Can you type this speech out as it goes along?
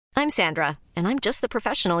I'm Sandra, and I'm just the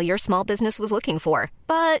professional your small business was looking for.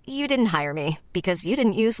 But you didn't hire me because you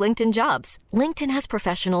didn't use LinkedIn Jobs. LinkedIn has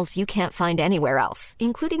professionals you can't find anywhere else,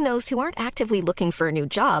 including those who aren't actively looking for a new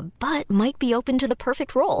job, but might be open to the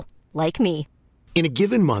perfect role, like me. In a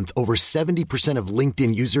given month, over 70% of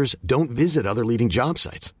LinkedIn users don't visit other leading job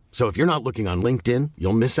sites. So if you're not looking on LinkedIn,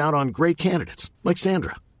 you'll miss out on great candidates like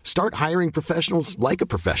Sandra. Start hiring professionals like a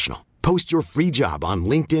professional. Post your free job on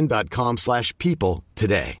linkedin.com/people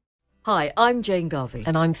today. Hi, I'm Jane Garvey.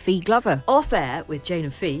 And I'm Fee Glover. Off Air with Jane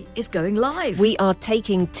and Fee is going live. We are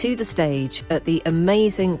taking to the stage at the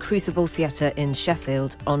amazing Crucible Theatre in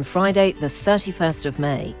Sheffield on Friday, the 31st of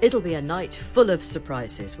May. It'll be a night full of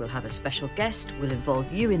surprises. We'll have a special guest, we'll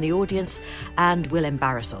involve you in the audience, and we'll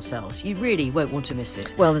embarrass ourselves. You really won't want to miss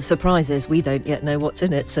it. Well, the surprise is we don't yet know what's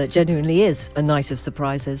in it, so it genuinely is a night of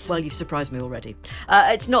surprises. Well, you've surprised me already.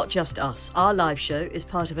 It's not just us. Our live show is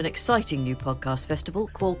part of an exciting new podcast festival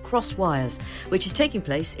called Wires, which is taking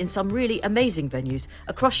place in some really amazing venues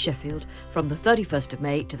across Sheffield from the 31st of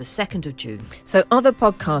May to the 2nd of June. So other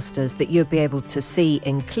podcasters that you'll be able to see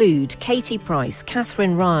include Katie Price,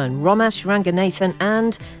 Catherine Ryan, Romesh Ranganathan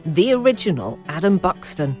and the original Adam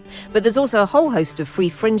Buxton. But there's also a whole host of free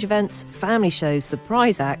fringe events, family shows,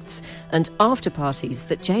 surprise acts and after parties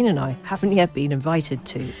that Jane and I haven't yet been invited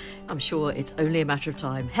to. I'm sure it's only a matter of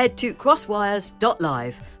time. Head to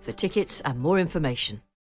crosswires.live for tickets and more information.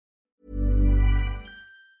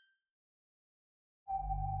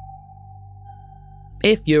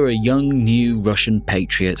 If you're a young, new Russian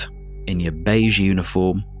patriot in your beige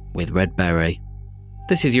uniform with red beret,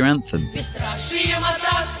 this is your anthem.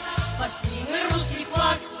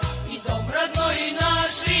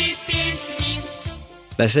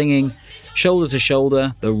 They're singing, shoulder to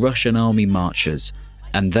shoulder, the Russian army marches,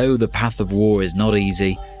 and though the path of war is not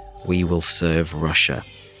easy, we will serve Russia.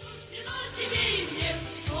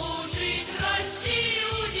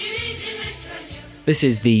 This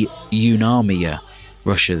is the Unarmia,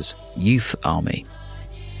 Russia's youth army.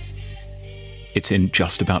 It's in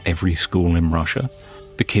just about every school in Russia.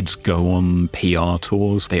 The kids go on PR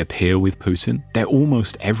tours, they appear with Putin. They're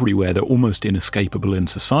almost everywhere, they're almost inescapable in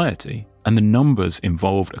society. And the numbers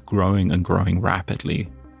involved are growing and growing rapidly.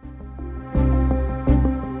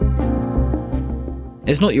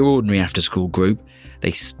 It's not your ordinary after-school group. They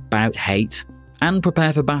spout hate and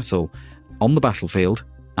prepare for battle, on the battlefield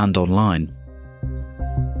and online.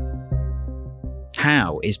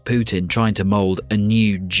 How is Putin trying to mould a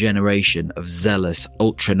new generation of zealous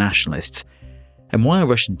ultra-nationalists? And why are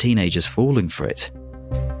Russian teenagers falling for it?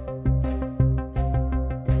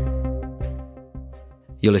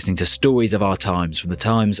 You're listening to Stories of Our Times from The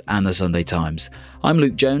Times and The Sunday Times. I'm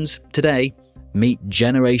Luke Jones. Today, meet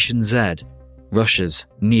Generation Z, Russia's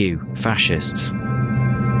new fascists.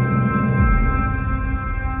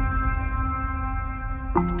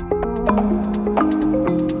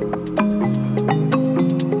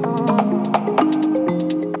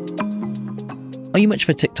 Are you much of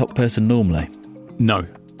a TikTok person normally? No.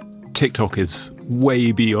 TikTok is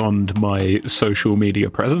way beyond my social media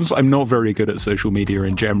presence. I'm not very good at social media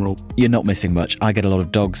in general. You're not missing much. I get a lot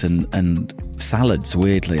of dogs and salads,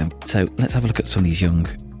 weirdly. So let's have a look at some of these young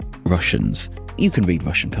Russians. You can read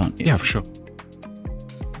Russian, can't you? Yeah, for sure.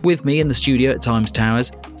 With me in the studio at Times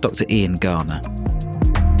Towers, Dr. Ian Garner.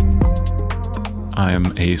 I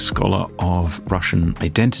am a scholar of Russian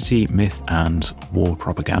identity, myth and war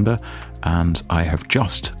propaganda, and I have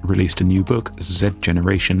just released a new book, Z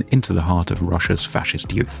Generation, Into the Heart of Russia's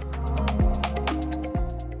Fascist Youth.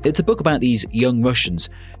 It's a book about these young Russians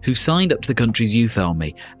who signed up to the country's youth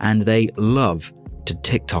army, and they love to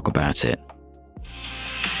TikTok about it.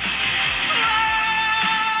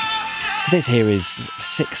 So this here is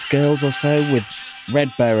 6 girls or so with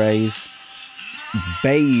red berets,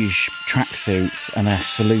 beige tracksuits, and they're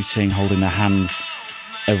saluting, holding their hands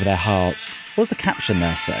over their hearts. What does the caption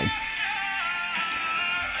there say?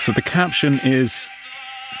 So the caption is,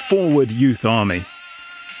 Forward Youth Army.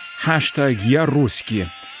 Hashtag Я русский.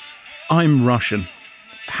 I'm Russian.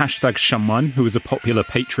 Hashtag Shaman, who is a popular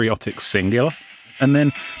patriotic singer. And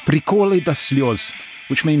then Приколы до слез,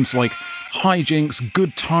 which means like hijinks,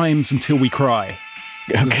 good times until we cry.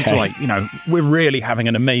 Okay. It's like, you know, we're really having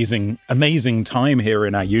an amazing time here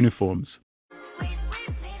in our uniforms.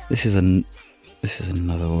 This is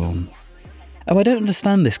another one. Oh, I don't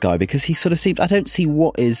understand this guy because he sort of seems... I don't see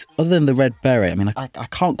what is... Other than the red beret, I mean, I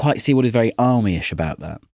can't quite see what is very army-ish about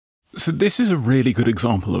that. So this is a really good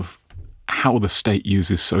example of how the state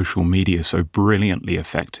uses social media so brilliantly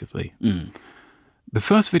effectively. The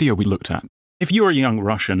first video we looked at, if you're a young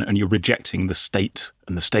Russian and you're rejecting the state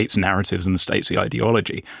and the state's narratives and the state's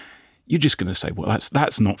ideology, you're just going to say, well,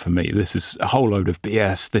 that's not for me. This is a whole load of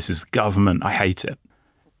BS. This is government. I hate it.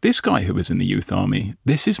 This guy who was in the youth army,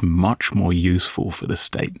 this is much more useful for the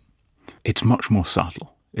state. It's much more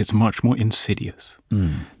subtle. It's much more insidious.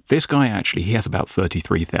 This guy actually, he has about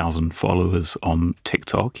 33,000 followers on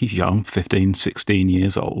TikTok. He's young, 15, 16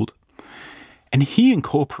 years old. And he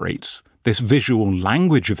incorporates this visual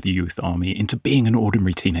language of the youth army into being an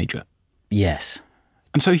ordinary teenager. Yes.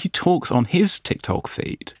 And so he talks on his TikTok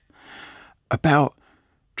feed about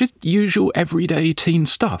just usual everyday teen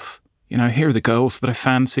stuff. You know, here are the girls that I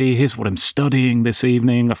fancy. Here's what I'm studying this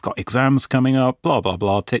evening. I've got exams coming up, blah, blah,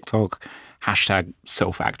 blah. TikTok, hashtag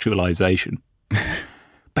self-actualization.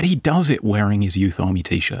 But he does it wearing his youth army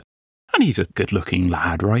t-shirt. And he's a good-looking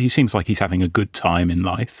lad, right? He seems like he's having a good time in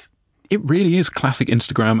life. It really is classic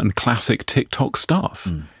Instagram and classic TikTok stuff.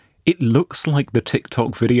 It looks like the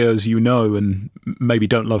TikTok videos you know and maybe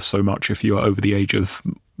don't love so much if you're over the age of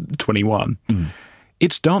 21.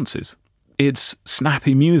 It's dances. It's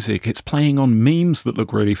snappy music. It's playing on memes that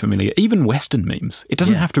look really familiar, even Western memes. It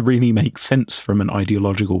doesn't have to really make sense from an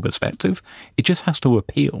ideological perspective. It just has to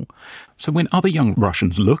appeal. So when other young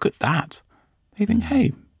Russians look at that, they think,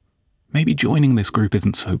 hey, maybe joining this group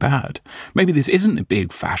isn't so bad. Maybe this isn't a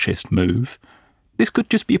big fascist move. This could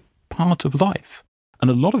just be a part of life. And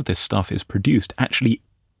a lot of this stuff is produced actually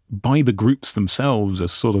by the groups themselves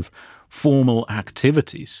as sort of formal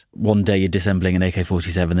activities. One day you're disassembling an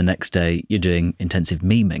AK-47, the next day you're doing intensive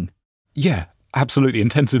memeing. Yeah, absolutely.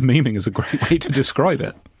 Intensive memeing is a great way to describe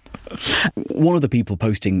it. One of the people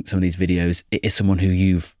posting some of these videos is someone who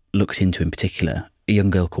you've looked into in particular, a young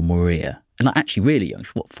girl called Maria. And actually really young,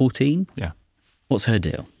 she's 14? Yeah. What's her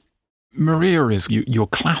deal? Maria is your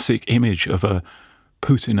classic image of a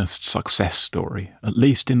Putinist success story, at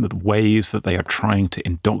least in the ways that they are trying to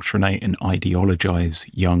indoctrinate and ideologize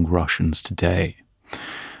young Russians today.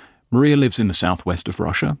 Maria lives in the southwest of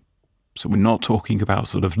Russia, so we're not talking about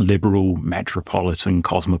sort of liberal, metropolitan,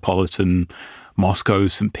 cosmopolitan Moscow,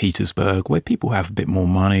 St. Petersburg, where people have a bit more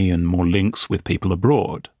money and more links with people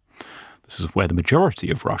abroad. This is where the majority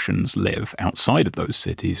of Russians live, outside of those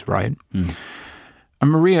cities, right? And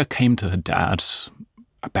Maria came to her dad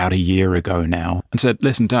about a year ago now and said,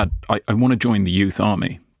 listen, Dad, I want to join the youth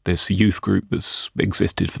army, this youth group that's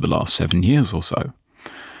existed for the last 7 years or so.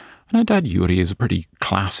 And her dad, Yuri, is a pretty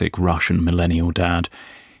classic Russian millennial dad.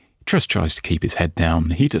 He just tries to keep his head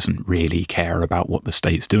down. He doesn't really care about what the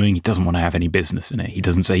state's doing. He doesn't want to have any business in it. He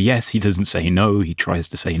doesn't say yes. He doesn't say no. He tries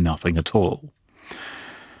to say nothing at all.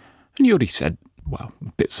 And Yuri said, well,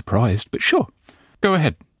 a bit surprised, but sure, go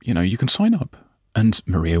ahead. You know, you can sign up. And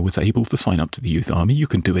Maria was able to sign up to the youth army. You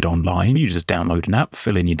can do it online. You just download an app,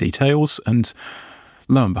 fill in your details, and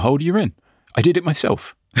lo and behold, you're in. I did it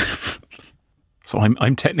myself. So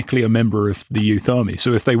I'm technically a member of the youth army.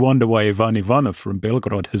 So if they wonder why Ivan Ivanov from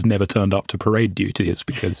Belgorod has never turned up to parade duty, it's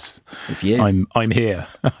because it's you. I'm here.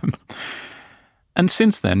 And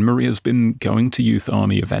since then, Maria's been going to youth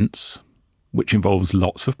army events, which involves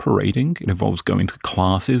lots of parading. It involves going to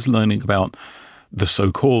classes, learning about the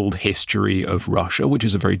so-called history of Russia, which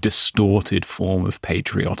is a very distorted form of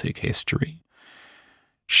patriotic history.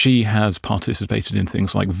 She has participated in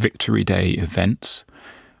things like Victory Day events.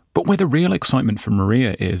 But where the real excitement for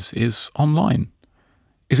Maria is online,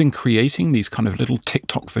 is in creating these kind of little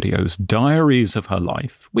TikTok videos, diaries of her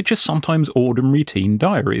life, which are sometimes ordinary teen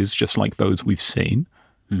diaries, just like those we've seen,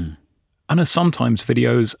 and are sometimes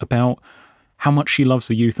videos about how much she loves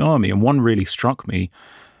the youth army. And one really struck me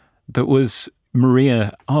that was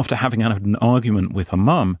Maria, after having had an argument with her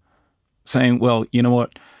mum, saying, well, you know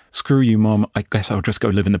what, screw you, Mum, I guess I'll just go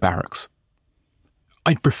live in the barracks.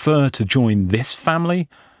 I'd prefer to join this family,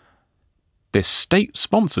 this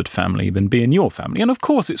state-sponsored family, than be in your family. And of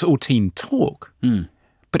course, it's all teen talk.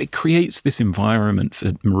 But it creates this environment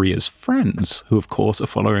for Maria's friends, who of course are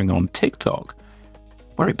following on TikTok,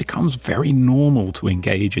 where it becomes very normal to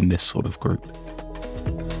engage in this sort of group.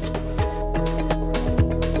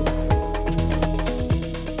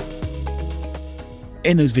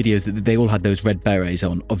 In those videos, they all had those red berets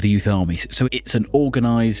on of the youth army. So it's an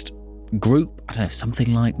organised group. I don't know,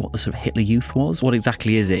 something like what the sort of Hitler Youth was. What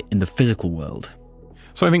exactly is it in the physical world?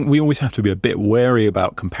 So I think we always have to be a bit wary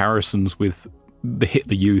about comparisons with the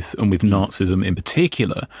Hitler Youth and with Nazism in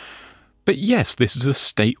particular. But yes, this is a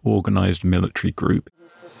state-organised military group.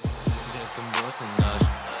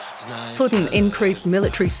 Putin increased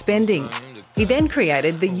military spending. He then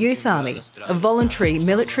created the Youth Army, a voluntary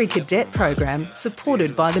military cadet program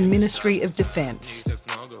supported by the Ministry of Defence.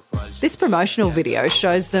 This promotional video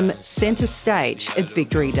shows them centre stage at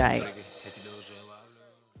Victory Day.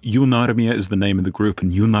 Yunarmia is the name of the group,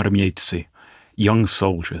 and Yunarmietsi, young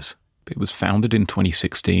soldiers. It was founded in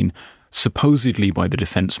 2016, supposedly by the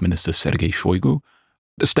defense minister Sergei Shoigu.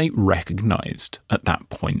 The state recognized at that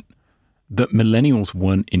point that millennials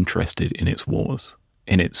weren't interested in its wars,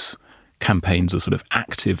 in its campaigns of sort of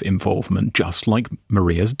active involvement, just like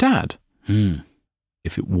Maria's dad.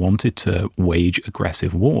 If it wanted to wage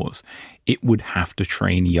aggressive wars, it would have to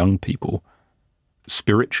train young people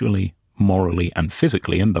spiritually, morally, and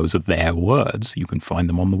physically, and those are their words. You can find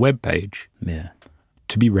them on the webpage. Yeah.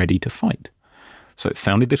 To be ready to fight. So it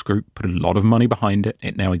founded this group, put a lot of money behind it.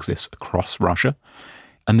 It now exists across Russia.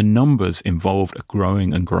 And the numbers involved are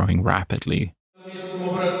growing and growing rapidly.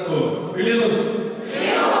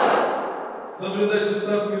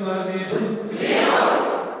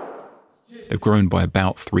 They've grown by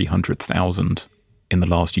about 300,000 in the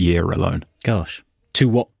last year alone. Gosh. To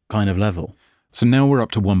what kind of level? So now we're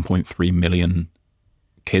up to 1.3 million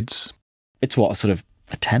kids. It's what, sort of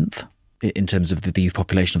a tenth in terms of the youth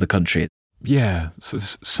population of the country? Yeah, so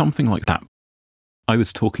something like that. I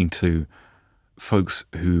was talking to folks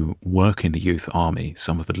who work in the youth army,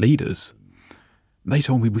 some of the leaders. They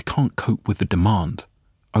told me we can't cope with the demand.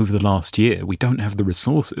 Over the last year, we don't have the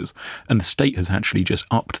resources, and the state has actually just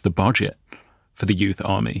upped the budget for the youth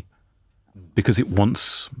army because it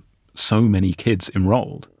wants so many kids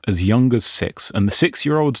enrolled as young as 6. And the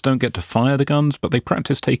 6-year-olds don't get to fire the guns, but they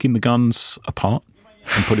practice taking the guns apart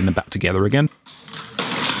and putting them back together again.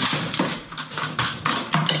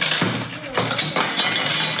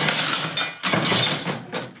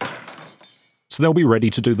 So they'll be ready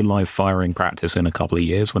to do the live firing practice in a couple of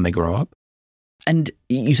years when they grow up. And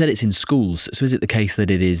you said it's in schools, so is it the case that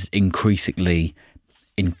it is increasingly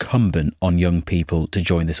incumbent on young people to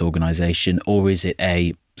join this organisation, or is it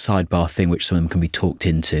a sidebar thing which some of them can be talked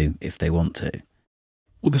into if they want to?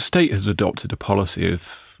 Well, the state has adopted a policy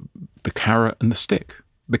of the carrot and the stick.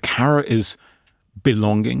 The carrot is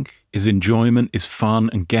belonging, is enjoyment, is fun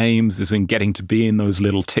and games, is in getting to be in those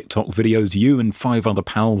little TikTok videos, you and 5 other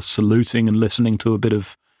pals saluting and listening to a bit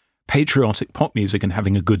of patriotic pop music and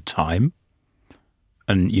having a good time.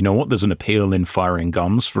 And you know what? There's an appeal in firing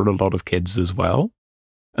guns for a lot of kids as well.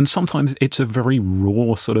 And sometimes it's a very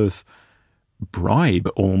raw sort of bribe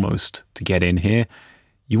almost to get in here.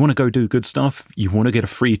 You want to go do good stuff. You want to get a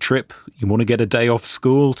free trip. You want to get a day off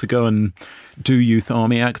school to go and do youth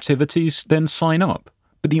army activities, then sign up.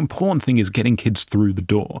 But the important thing is getting kids through the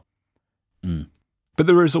door. But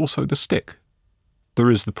there is also the stick. There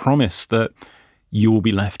is the promise that you will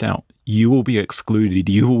be left out. You will be excluded.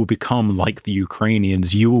 You will become like the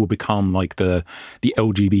Ukrainians. You will become like the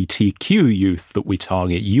LGBTQ youth that we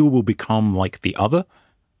target. You will become like the other.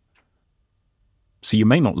 So you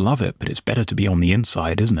may not love it, but it's better to be on the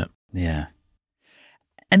inside, isn't it? Yeah.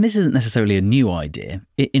 And this isn't necessarily a new idea.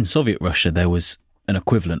 In Soviet Russia, there was an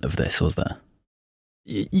equivalent of this, was there?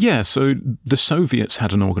 Yeah, so the Soviets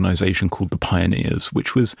had an organisation called the Pioneers,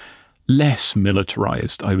 which was less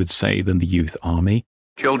militarised, I would say, than the youth army.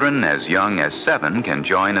 Children as young as 7 can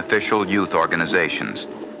join official youth organizations.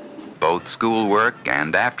 Both schoolwork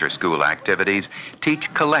and after-school activities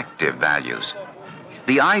teach collective values.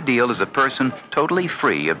 The ideal is a person totally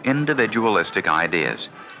free of individualistic ideas,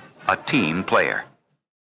 a team player.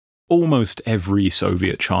 Almost every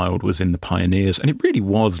Soviet child was in the Pioneers, and it really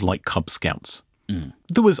was like Cub Scouts.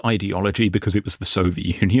 There was ideology because it was the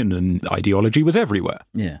Soviet Union, and ideology was everywhere.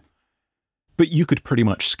 Yeah. But you could pretty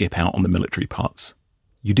much skip out on the military parts.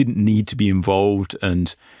 You didn't need to be involved,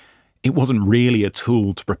 and it wasn't really a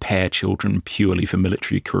tool to prepare children purely for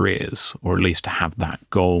military careers, or at least to have that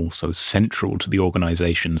goal so central to the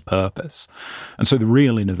organization's purpose. And so the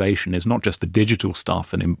real innovation is not just the digital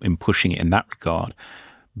stuff and in pushing it in that regard,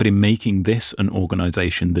 but in making this an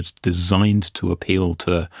organization that's designed to appeal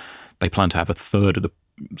to, they plan to have 1/3 of the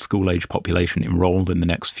school-age population enrolled in the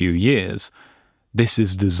next few years. This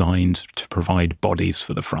is designed to provide bodies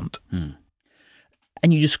for the front.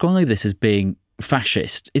 And you describe this as being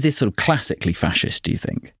fascist. Is this sort of classically fascist, do you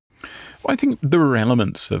think? Well, I think there are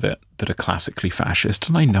elements of it that are classically fascist.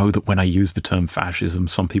 And I know that when I use the term fascism,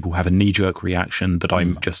 some people have a knee-jerk reaction that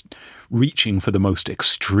I'm just reaching for the most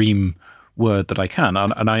extreme word that I can.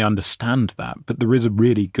 And I understand that. But there is a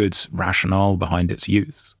really good rationale behind its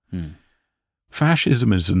use.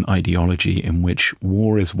 Fascism is an ideology in which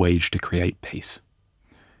war is waged to create peace,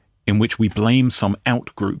 in which we blame some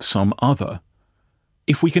outgroup, some other.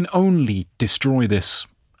 If we can only destroy this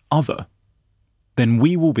other, then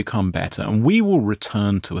we will become better and we will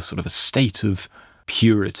return to a sort of a state of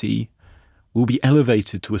purity. We'll be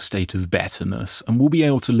elevated to a state of betterness and we'll be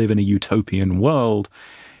able to live in a utopian world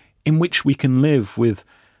in which we can live with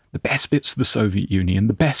the best bits of the Soviet Union,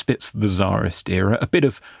 the best bits of the Tsarist era, a bit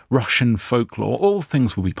of Russian folklore. All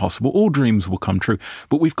things will be possible. All dreams will come true.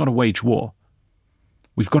 But we've got to wage war.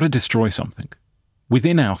 We've got to destroy something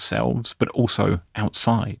within ourselves, but also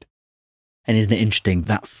outside. And isn't it interesting,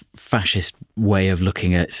 that fascist way of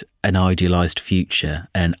looking at an idealised future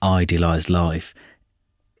and an idealised life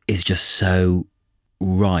is just so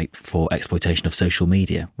ripe for exploitation of social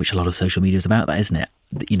media, which a lot of social media is about that, isn't it?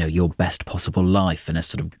 You know, your best possible life and a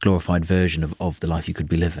sort of glorified version of the life you could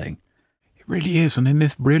be living. It really is. And in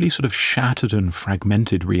this really sort of shattered and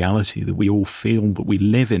fragmented reality that we all feel that we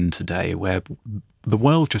live in today, where the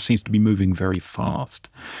world just seems to be moving very fast,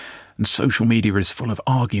 and social media is full of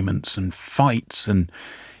arguments and fights, and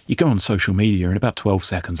you go on social media and about 12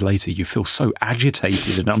 seconds later you feel so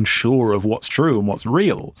agitated and unsure of what's true and what's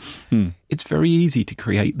real. It's very easy to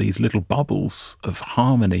create these little bubbles of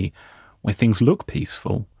harmony where things look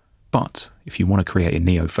peaceful. But if you want to create a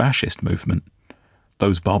neo-fascist movement,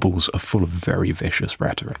 those bubbles are full of very vicious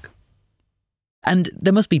rhetoric. And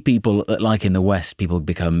there must be people, like in the West, people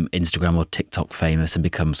become Instagram or TikTok famous and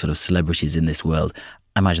become sort of celebrities in this world.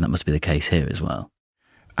 I imagine that must be the case here as well.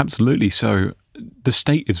 Absolutely. So the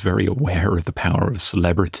state is very aware of the power of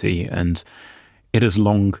celebrity, and it has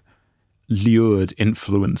long lured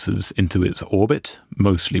influencers into its orbit,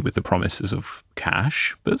 mostly with the promises of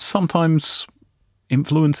cash. But sometimes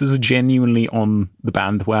influencers are genuinely on the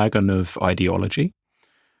bandwagon of ideology.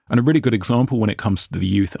 And a really good example when it comes to the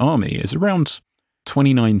youth army is around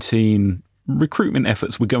 2019, recruitment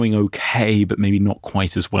efforts were going okay, but maybe not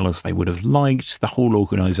quite as well as they would have liked. The whole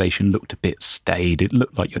organisation looked a bit staid. It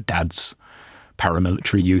looked like your dad's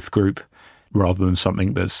paramilitary youth group rather than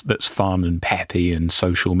something that's fun and peppy and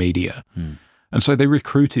social media. And so they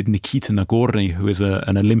recruited Nikita Nagorny, who is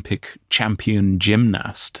an Olympic champion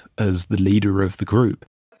gymnast, as the leader of the group.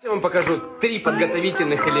 He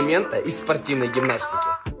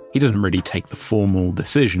doesn't really take the formal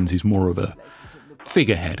decisions. He's more of a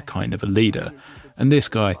figurehead kind of a leader. And this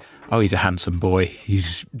guy, he's a handsome boy.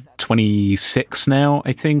 He's 26 now,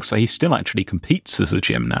 I think, so he still actually competes as a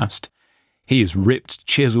gymnast. He is ripped,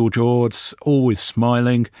 chisel-jawed, always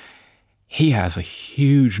smiling. He has a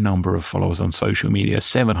huge number of followers on social media,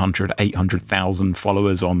 700, 800,000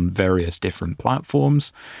 followers on various different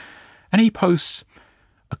platforms. And he posts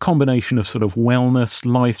a combination of sort of wellness,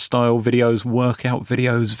 lifestyle videos, workout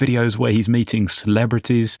videos, videos where he's meeting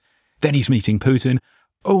celebrities. Then he's meeting Putin.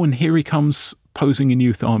 Oh, and here he comes posing in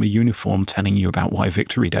youth army uniform, telling you about why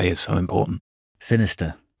Victory Day is so important.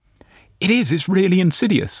 Sinister. It is. It's really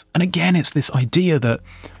insidious. And again, it's this idea that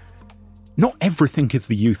not everything is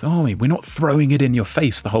the youth army. We're not throwing it in your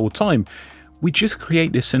face the whole time. We just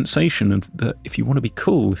create this sensation of that if you want to be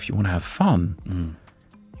cool, if you want to have fun,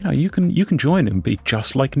 you can join and be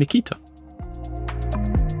just like Nikita.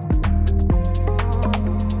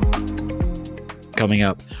 Coming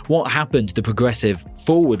up, what happened to the progressive,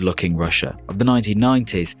 forward-looking Russia of the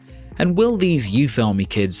 1990s? And will these youth army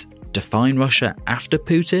kids define Russia after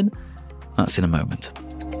Putin? That's in a moment.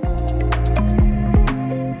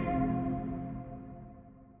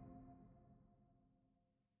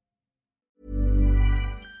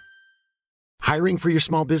 Hiring for your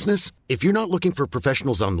small business? If you're not looking for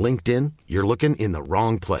professionals on LinkedIn, you're looking in the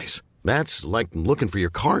wrong place. That's like looking for your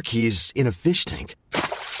car keys in a fish tank.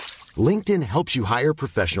 LinkedIn helps you hire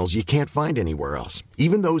professionals you can't find anywhere else,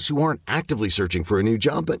 even those who aren't actively searching for a new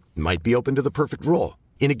job but might be open to the perfect role.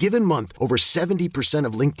 In a given month, over 70%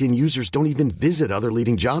 of LinkedIn users don't even visit other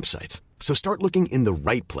leading job sites. So start looking in the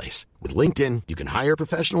right place. With LinkedIn, you can hire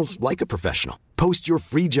professionals like a professional. Post your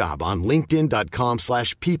free job on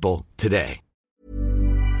linkedin.com/people today.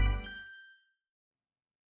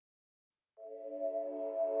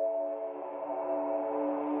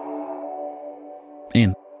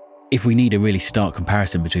 Ian, if we need a really stark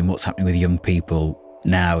comparison between what's happening with young people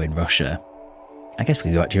now in Russia, I guess we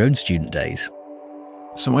can go back to your own student days.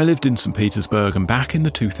 So I lived in St. Petersburg, and back in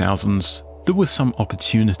the 2000s, there were some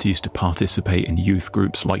opportunities to participate in youth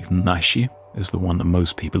groups like Nashi, is the one that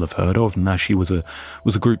most people have heard of. Nashi was a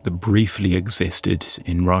group that briefly existed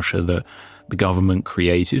in Russia that the government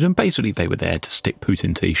created, and basically they were there to stick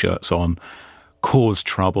Putin t-shirts on, cause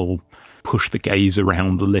trouble, push the gays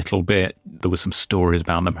around a little bit. There were some stories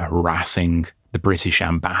about them harassing the British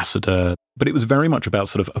ambassador, but it was very much about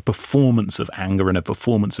sort of a performance of anger and a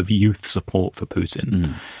performance of youth support for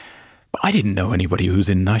Putin. But I didn't know anybody who was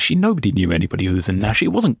in Nashi. Nobody knew anybody who was in Nashi.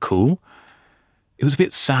 It wasn't cool. It was a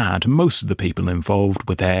bit sad. Most of the people involved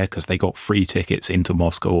were there because they got free tickets into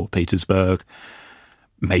Moscow or Petersburg,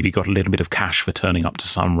 maybe got a little bit of cash for turning up to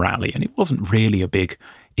some rally, and it wasn't really a big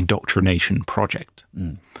indoctrination project.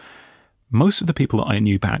 most of the people that I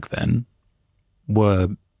knew back then were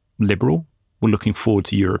liberal, were looking forward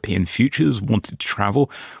to European futures, wanted to travel,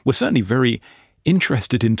 were certainly very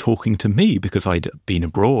interested in talking to me because I'd been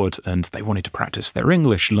abroad and they wanted to practice their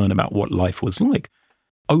English, learn about what life was like,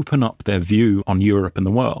 open up their view on Europe and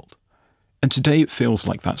the world. And today it feels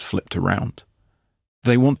like that's flipped around.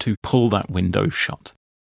 They want to pull that window shut.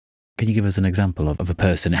 Can you give us an example of a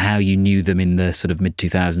person, how you knew them in the sort of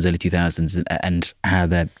mid-2000s, early 2000s, and how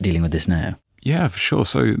they're dealing with this now? Yeah, for sure.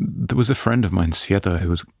 So there was a friend of mine, Sveta, who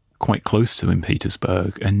was quite close to in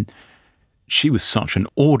Petersburg, and she was such an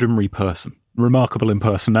ordinary person, remarkable in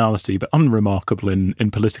personality, but unremarkable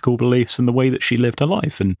in political beliefs and the way that she lived her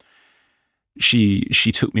life. And she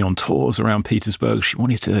took me on tours around Petersburg. She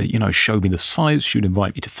wanted to, show me the sights. She would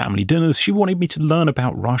invite me to family dinners. She wanted me to learn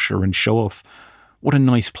about Russia and show off what a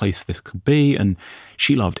nice place this could be. And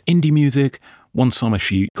she loved indie music. One summer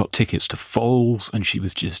she got tickets to Foals and she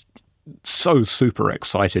was just so super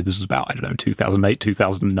excited. This was about, 2008,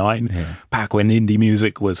 2009, back when indie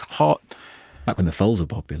music was hot. Back when the Foals were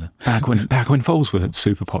popular. Back when Foals were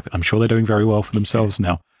super popular. I'm sure they're doing very well for themselves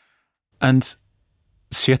now. And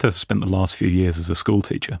Sveta spent the last few years as a school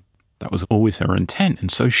teacher. That was always her intent.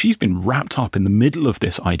 And so she's been wrapped up in the middle of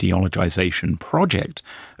this ideologization project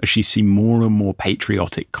as she's seen more and more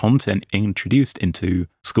patriotic content introduced into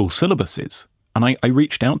school syllabuses. And I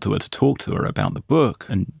reached out to her to talk to her about the book,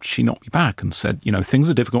 and she knocked me back and said, things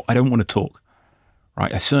are difficult. I don't want to talk.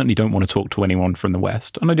 Right? I certainly don't want to talk to anyone from the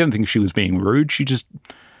West. And I don't think she was being rude. She's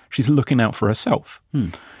looking out for herself.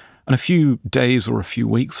 And a few days or a few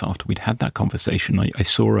weeks after we'd had that conversation, I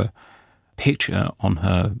saw a picture on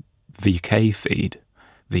her VK feed.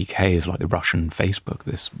 VK is like the Russian Facebook,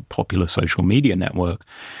 this popular social media network.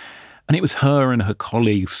 And it was her and her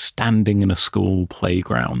colleagues standing in a school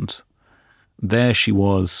playground. There she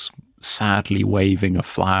was, sadly waving a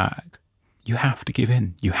flag. You have to give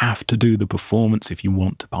in. You have to do the performance if you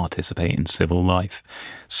want to participate in civil life.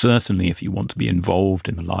 Certainly if you want to be involved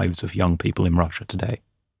in the lives of young people in Russia today.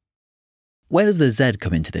 Where does the Z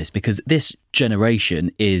come into this? Because this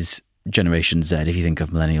generation is Generation Z, if you think of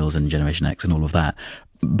millennials and Generation X and all of that.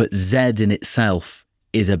 But Z in itself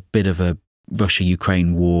is a bit of a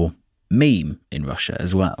Russia-Ukraine war meme in Russia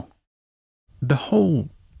as well. The whole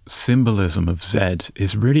symbolism of Z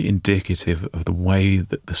is really indicative of the way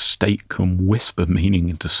that the state can whisper meaning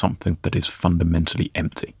into something that is fundamentally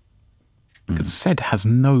empty. Because Z has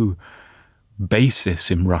no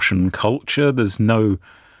basis in Russian culture. There's no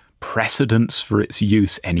precedence for its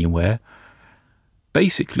use anywhere.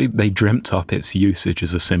 Basically, they dreamt up its usage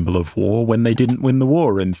as a symbol of war when they didn't win the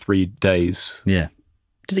war in 3 days. Yeah.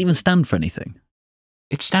 Does it even stand for anything?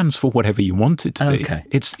 It stands for whatever you want it to be. Okay.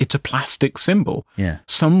 It's a plastic symbol. Yeah.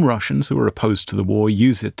 Some Russians who are opposed to the war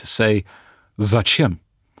use it to say, Zачем?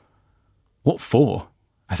 What for?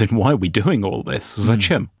 As in, why are we doing all this?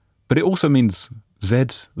 Zачем? But it also means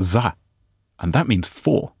Z, za. And that means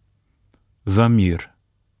for. За мир.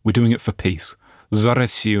 We're doing it for peace. За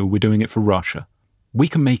Россию. We're doing it for Russia. We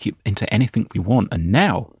can make it into anything we want. And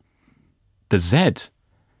now, the Z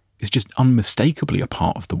is just unmistakably a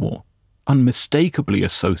part of the war, unmistakably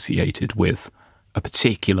associated with a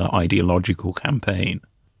particular ideological campaign.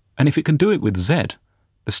 And if it can do it with Z,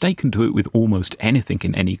 the state can do it with almost anything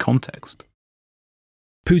in any context.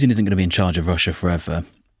 Putin isn't going to be in charge of Russia forever.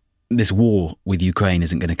 This war with Ukraine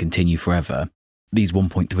isn't going to continue forever. These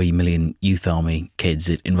 1.3 million youth army kids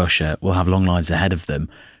in Russia will have long lives ahead of them.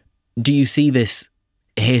 Do you see this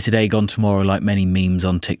here today, gone tomorrow, like many memes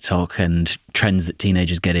on TikTok and trends that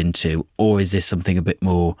teenagers get into? Or is this something a bit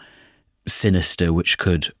more sinister which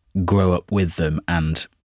could grow up with them and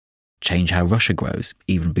change how Russia grows,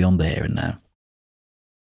 even beyond the here and now?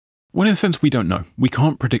 Well, in a sense, we don't know. We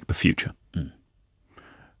can't predict the future.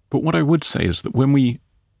 But what I would say is that when we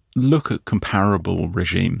look at comparable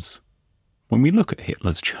regimes, when we look at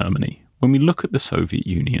Hitler's Germany, when we look at the Soviet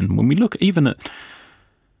Union, when we look even at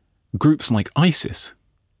groups like ISIS,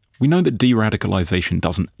 we know that de-radicalization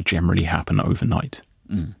doesn't generally happen overnight.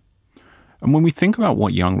 And when we think about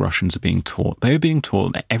what young Russians are being taught, they are being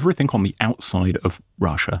taught that everything on the outside of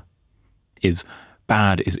Russia is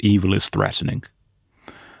bad, is evil, is threatening.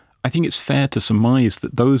 I think it's fair to surmise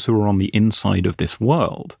that those who are on the inside of this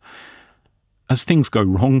world, as things go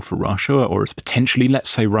wrong for Russia, or as potentially,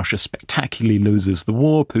 let's say, Russia spectacularly loses the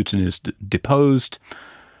war, Putin is deposed,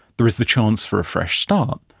 there is the chance for a fresh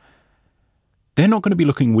start. They're not going to be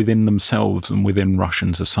looking within themselves and within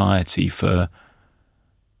Russian society for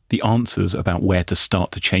the answers about where to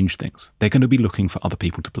start to change things. They're going to be looking for other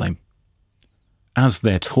people to blame. As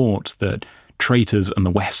they're taught that traitors and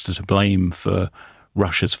the West are to blame for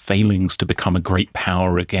Russia's failings to become a great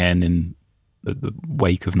power again in the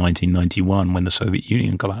wake of 1991 when the Soviet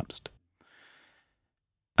Union collapsed.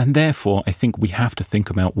 And therefore, I think we have to think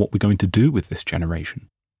about what we're going to do with this generation.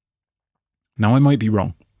 Now, I might be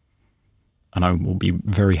wrong, and I will be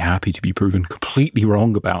very happy to be proven completely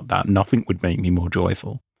wrong about that. Nothing would make me more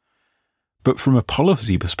joyful. But from a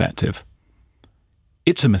policy perspective,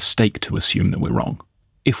 it's a mistake to assume that we're wrong.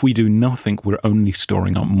 If we do nothing, we're only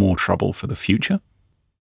storing up more trouble for the future.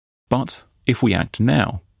 But if we act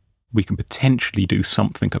now, we can potentially do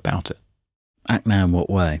something about it. Act now in what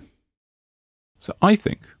way? So I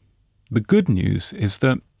think the good news is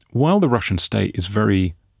that while the Russian state is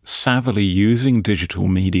very savvily using digital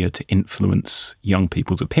media to influence young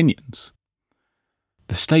people's opinions,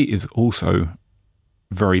 the state is also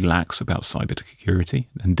very lax about cybersecurity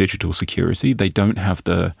and digital security. They don't have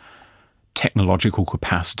the technological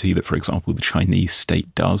capacity that, for example, the Chinese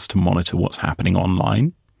state does to monitor what's happening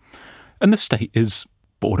online. And the state is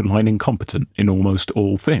borderline incompetent in almost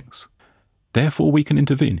all things. Therefore, we can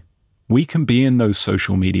intervene. We can be in those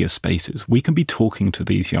social media spaces. We can be talking to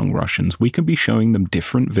these young Russians. We can be showing them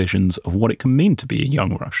different visions of what it can mean to be a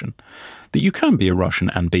young Russian. That you can be a Russian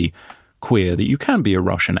and be queer, that you can be a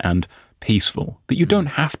Russian and peaceful, that you don't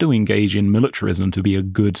have to engage in militarism to be a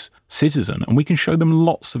good citizen. And we can show them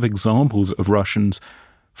lots of examples of Russians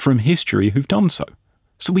from history who've done so.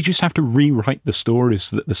 So we just have to rewrite the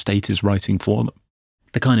stories that the state is writing for them.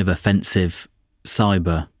 The kind of offensive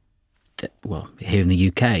cyber that, well, here in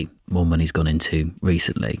the UK, more money's gone into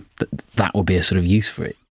recently, that will be a sort of use for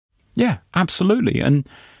it. Yeah, absolutely. And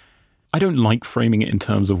I don't like framing it in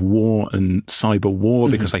terms of war and cyber war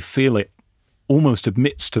because I feel it almost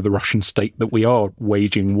admits to the Russian state that we are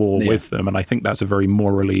waging war with them. And I think that's a very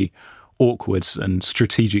morally awkward and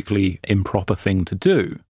strategically improper thing to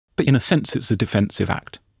do. But in a sense, it's a defensive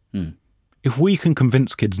act. If we can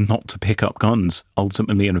convince kids not to pick up guns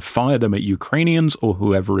ultimately and fire them at Ukrainians or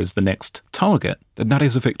whoever is the next target, then that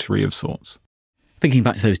is a victory of sorts. Thinking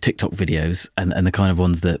back to those TikTok videos and the kind of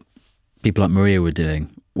ones that people like Maria were doing,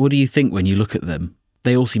 what do you think when you look at them?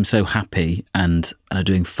 They all seem so happy and are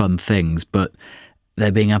doing fun things, but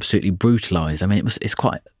they're being absolutely brutalised. I mean, it's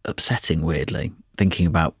quite upsetting, weirdly, thinking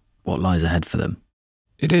about what lies ahead for them.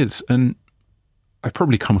 It is, and I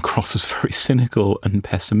probably come across as very cynical and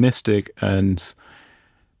pessimistic and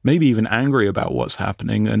maybe even angry about what's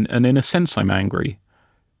happening. And in a sense, I'm angry.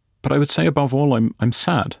 But I would say above all, I'm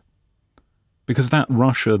sad. Because that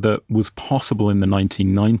Russia that was possible in the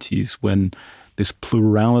 1990s when this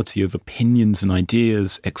plurality of opinions and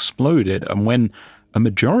ideas exploded and when a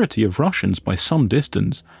majority of Russians, by some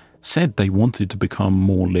distance, said they wanted to become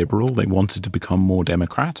more liberal, they wanted to become more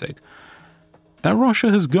democratic, that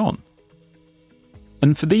Russia has gone.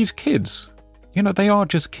 And for these kids, they are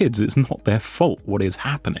just kids. It's not their fault what is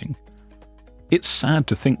happening. It's sad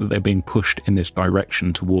to think that they're being pushed in this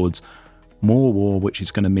direction towards more war, which is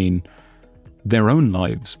going to mean their own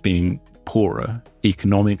lives being poorer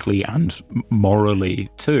economically and morally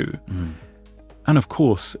too. And of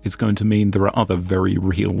course, it's going to mean there are other very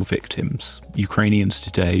real victims, Ukrainians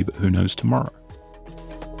today, but who knows tomorrow.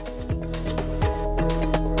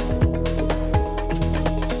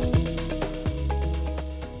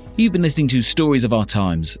 You've been listening to Stories of Our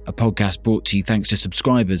Times, a podcast brought to you thanks to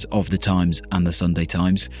subscribers of The Times and The Sunday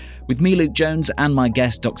Times, with me, Luke Jones, and my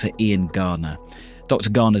guest, Dr. Ian Gardner.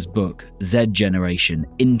 Dr. Gardner's book, Z Generation,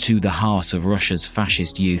 Into the Heart of Russia's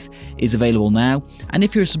Fascist Youth, is available now, and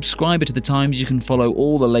if you're a subscriber to The Times, you can follow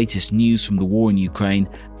all the latest news from the war in Ukraine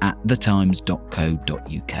at thetimes.co.uk.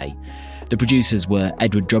 The producers were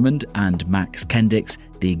Edward Drummond and Max Kendicks.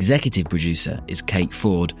 The executive producer is Kate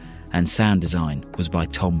Ford, and sound design was by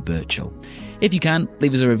Tom Birchall. If you can,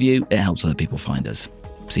 leave us a review. It helps other people find us.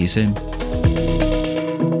 See you soon.